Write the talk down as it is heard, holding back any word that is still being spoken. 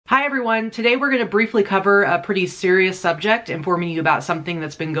Hi everyone, today we're going to briefly cover a pretty serious subject, informing you about something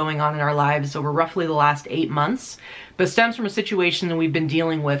that's been going on in our lives over roughly the last 8 months, but stems from a situation that we've been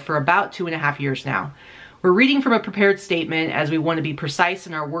dealing with for about 2.5 years now. We're reading from a prepared statement as we want to be precise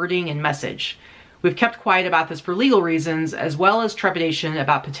in our wording and message. We've kept quiet about this for legal reasons, as well as trepidation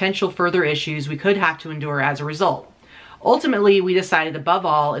about potential further issues we could have to endure as a result. Ultimately, we decided above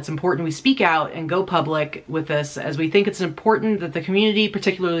all, it's important we speak out and go public with this, as we think it's important that the community,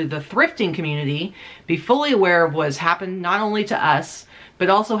 particularly the thrifting community, be fully aware of what has happened not only to us,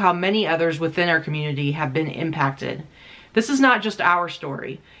 but also how many others within our community have been impacted. This is not just our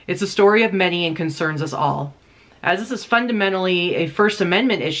story. It's a story of many and concerns us all. As this is fundamentally a First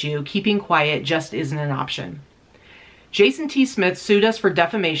Amendment issue, keeping quiet just isn't an option. Jason T. Smith sued us for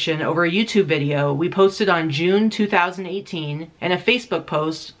defamation over a YouTube video we posted on June 2018 and a Facebook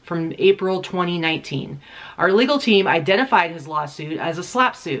post from April 2019. Our legal team identified his lawsuit as a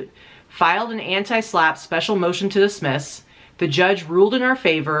SLAPP suit, filed an anti-SLAPP special motion to dismiss. The judge ruled in our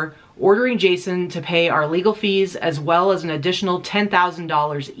favor, ordering Jason to pay our legal fees as well as an additional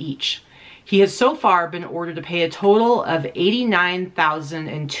 $10,000 each. He has so far been ordered to pay a total of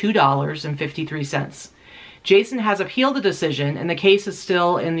 $89,002.53. Jason has appealed the decision, and the case is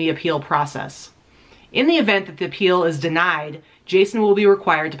still in the appeal process. In the event that the appeal is denied, Jason will be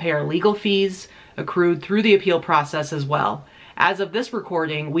required to pay our legal fees accrued through the appeal process as well. As of this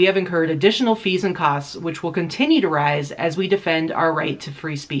recording, we have incurred additional fees and costs, which will continue to rise as we defend our right to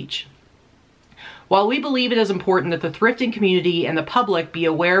free speech. While we believe it is important that the thrifting community and the public be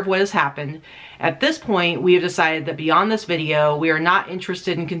aware of what has happened, at this point we have decided that beyond this video, we are not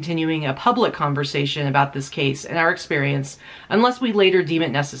interested in continuing a public conversation about this case and our experience unless we later deem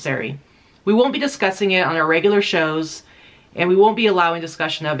it necessary. We won't be discussing it on our regular shows, and we won't be allowing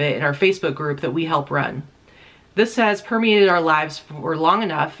discussion of it in our Facebook group that we help run. This has permeated our lives for long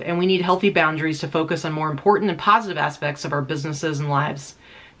enough, and we need healthy boundaries to focus on more important and positive aspects of our businesses and lives.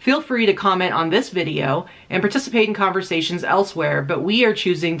 Feel free to comment on this video and participate in conversations elsewhere, but we are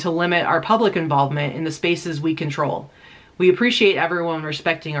choosing to limit our public involvement in the spaces we control. We appreciate everyone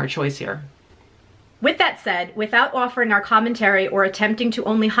respecting our choice here. With that said, without offering our commentary or attempting to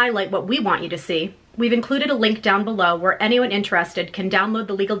only highlight what we want you to see, we've included a link down below where anyone interested can download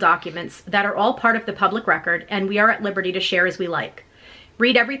the legal documents that are all part of the public record, and we are at liberty to share as we like.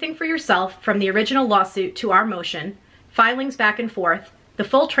 Read everything for yourself, from the original lawsuit to our motion, filings back and forth, the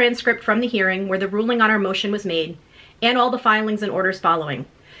full transcript from the hearing where the ruling on our motion was made, and all the filings and orders following.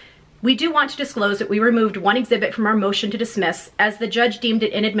 We do want to disclose that we removed one exhibit from our motion to dismiss as the judge deemed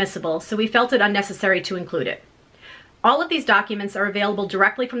it inadmissible, so we felt it unnecessary to include it. All of these documents are available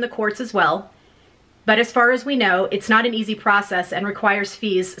directly from the courts as well, but as far as we know, it's not an easy process and requires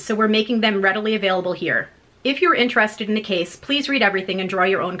fees, so we're making them readily available here. If you're interested in the case, please read everything and draw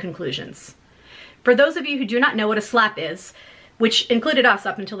your own conclusions. For those of you who do not know what a SLAPP is, which included us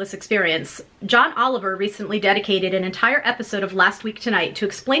up until this experience, John Oliver recently dedicated an entire episode of Last Week Tonight to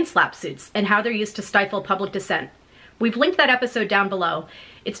explain SLAPP suits and how they're used to stifle public dissent. We've linked that episode down below.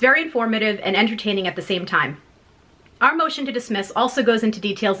 It's very informative and entertaining at the same time. Our motion to dismiss also goes into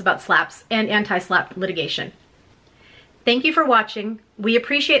details about SLAPPs and anti-SLAPP litigation. Thank you for watching. We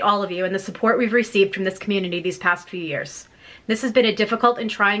appreciate all of you and the support we've received from this community these past few years. This has been a difficult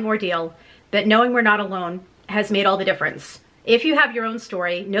and trying ordeal, but knowing we're not alone has made all the difference. If you have your own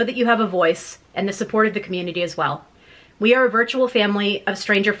story, know that you have a voice and the support of the community as well. We are a virtual family of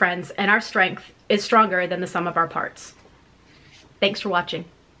stranger friends, and our strength is stronger than the sum of our parts. Thanks for watching.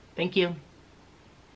 Thank you.